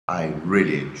I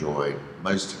really enjoyed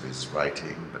most of his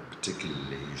writing, but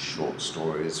particularly his short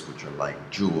stories, which are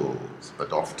like jewels,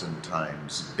 but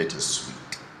oftentimes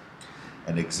bittersweet.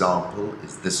 An example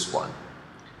is this one.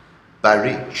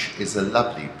 Barich is a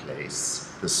lovely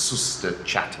place. The suster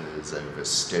chatters over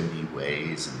stony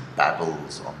ways and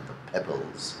babbles on the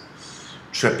pebbles,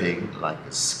 tripping like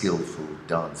a skilful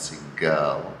dancing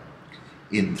girl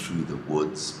in through the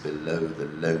woods below the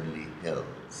lonely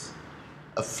hills.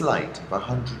 A flight of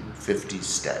 150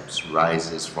 steps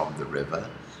rises from the river,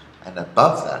 and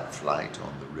above that flight,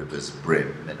 on the river's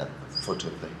brim and at the foot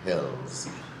of the hills,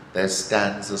 there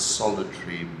stands a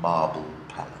solitary marble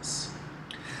palace.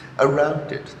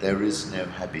 Around it there is no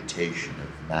habitation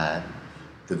of man,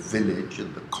 the village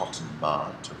and the cotton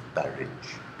mart of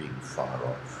Barich being far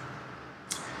off.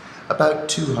 About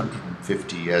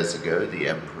 250 years ago, the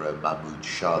Emperor Mahmud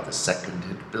Shah II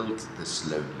had built this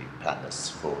lonely palace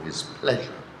for his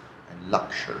pleasure and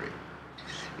luxury.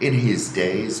 In his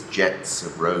days, jets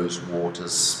of rose water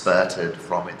spurted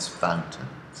from its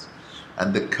fountains,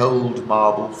 and the cold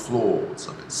marble floors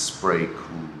of its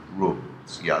spray-cooled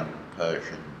rooms young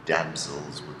Persian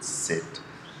damsels would sit,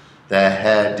 their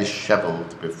hair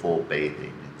dishevelled before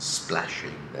bathing and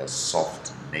splashing their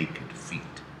soft naked feet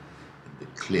in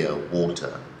the clear water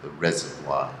of the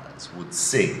reservoirs, would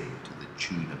sing to the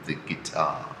tune of the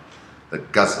guitar the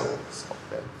guzzles of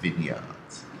their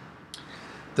vineyards.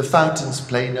 The fountains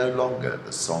play no longer,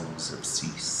 the songs have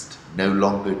ceased. No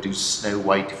longer do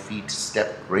snow-white feet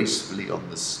step gracefully on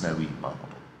the snowy marble.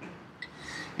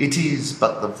 It is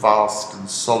but the vast and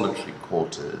solitary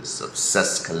quarters of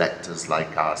cess collectors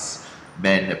like us,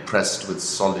 men oppressed with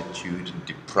solitude and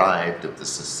deprived of the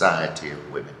society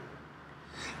of women.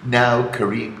 Now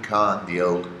Karim Khan, the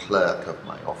old clerk of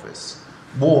my office,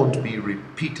 warned me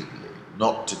repeatedly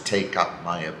not to take up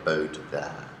my abode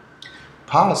there.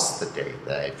 Pass the day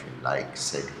there if you like,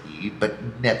 said he, but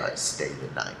never stay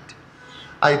the night.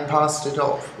 I passed it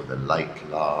off with a light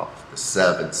laugh. The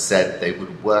servants said they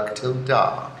would work till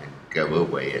dark and go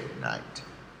away at night.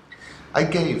 I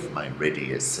gave my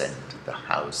ready assent. The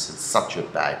house had such a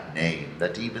bad name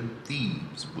that even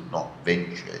thieves would not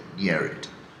venture near it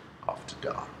after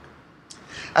dark.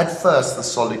 At first the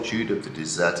solitude of the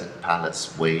deserted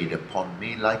palace weighed upon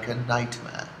me like a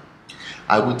nightmare.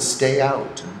 I would stay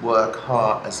out and work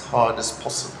as hard as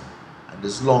possible and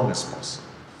as long as possible,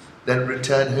 then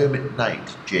return home at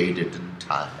night, jaded and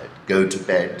tired, go to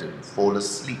bed and fall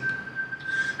asleep.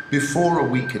 Before a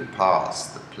week had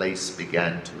passed, the place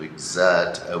began to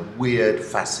exert a weird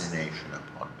fascination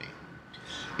upon me.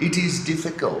 It is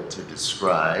difficult to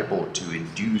describe or to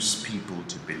induce people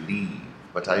to believe,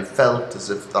 but I felt as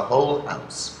if the whole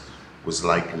house was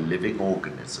like a living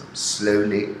organism,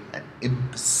 slowly and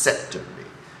imperceptibly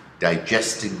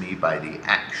digesting me by the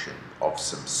action of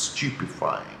some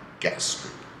stupefying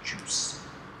gastric juice.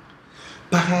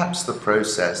 Perhaps the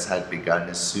process had begun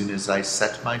as soon as I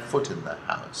set my foot in the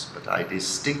house, but I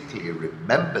distinctly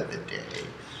remember the day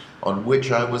on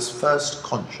which I was first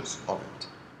conscious of it.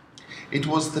 It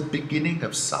was the beginning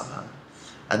of summer,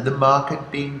 and the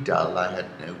market being dull, I had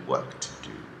no work to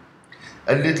do.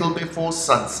 A little before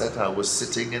sunset, I was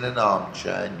sitting in an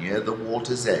armchair near the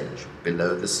water's edge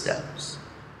below the steps.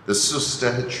 The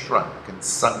suster had shrunk and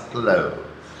sunk low.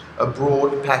 A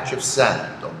broad patch of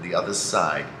sand on the other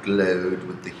side glowed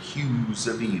with the hues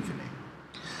of evening.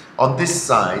 On this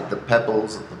side, the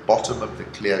pebbles at the bottom of the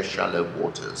clear, shallow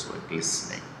waters were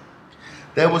glistening.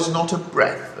 There was not a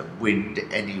breath of wind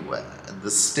anywhere, and the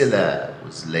still air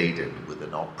was laden with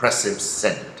an oppressive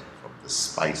scent from the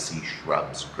spicy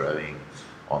shrubs growing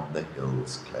on the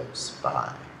hills close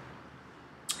by.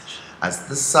 As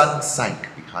the sun sank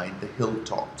behind the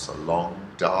hilltops, a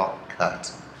long, dark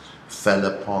curtain fell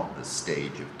upon the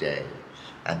stage of day,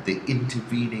 and the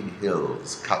intervening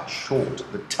hills cut short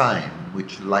the time in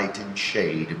which light and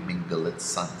shade mingle at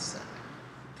sunset.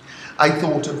 I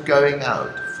thought of going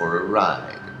out for a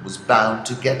ride and was bound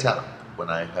to get up when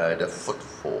I heard a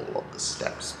footfall on the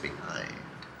steps behind.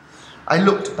 I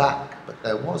looked back, but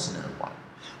there was no one.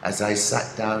 As I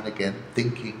sat down again,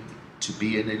 thinking to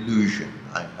be an illusion,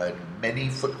 I heard many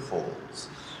footfalls,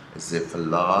 as if a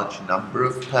large number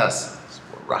of persons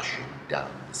were rushing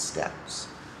down the steps.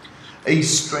 A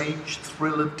strange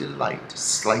thrill of delight,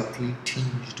 slightly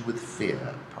tinged with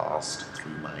fear, passed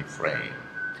through my frame,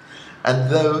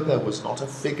 and though there was not a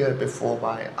figure before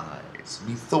my eyes,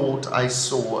 methought I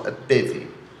saw a bevy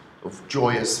of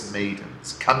joyous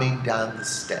maidens coming down the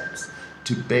steps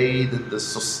to bathe in the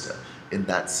suster in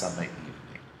that summer evening.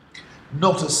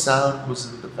 Not a sound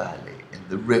was in the valley, in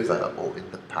the river, or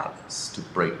in the palace to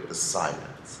break the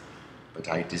silence, but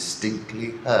I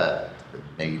distinctly heard the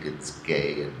maiden's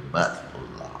gay and mirthful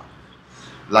laugh,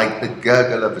 like the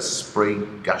gurgle of a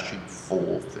spring gushing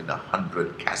forth in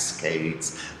 100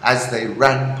 cascades as they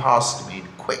ran past me in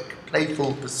quick,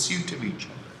 playful pursuit of each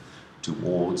other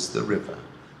towards the river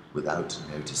without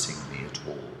noticing me at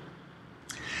all.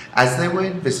 As they were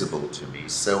invisible to me,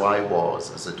 so I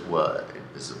was, as it were,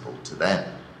 invisible to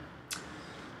them.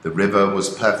 The river was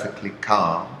perfectly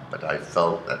calm, but I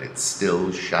felt that its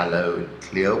still, shallow, and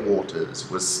clear waters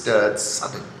were stirred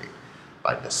suddenly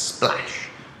by the splash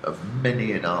of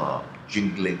many an arm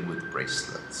jingling with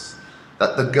bracelets,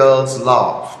 that the girls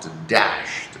laughed and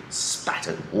dashed and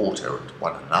spattered water at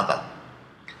one another,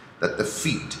 that the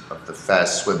feet of the fair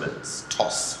swimmers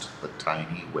tossed the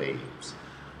tiny waves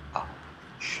up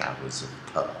in showers of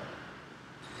pearl.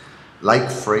 Like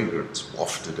fragrance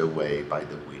wafted away by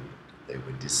the wind, they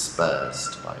were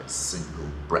dispersed by a single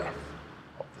breath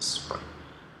of the spring.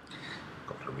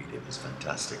 Got to read it, it's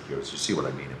fantastic. You see what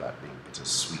I mean about being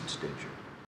bittersweet.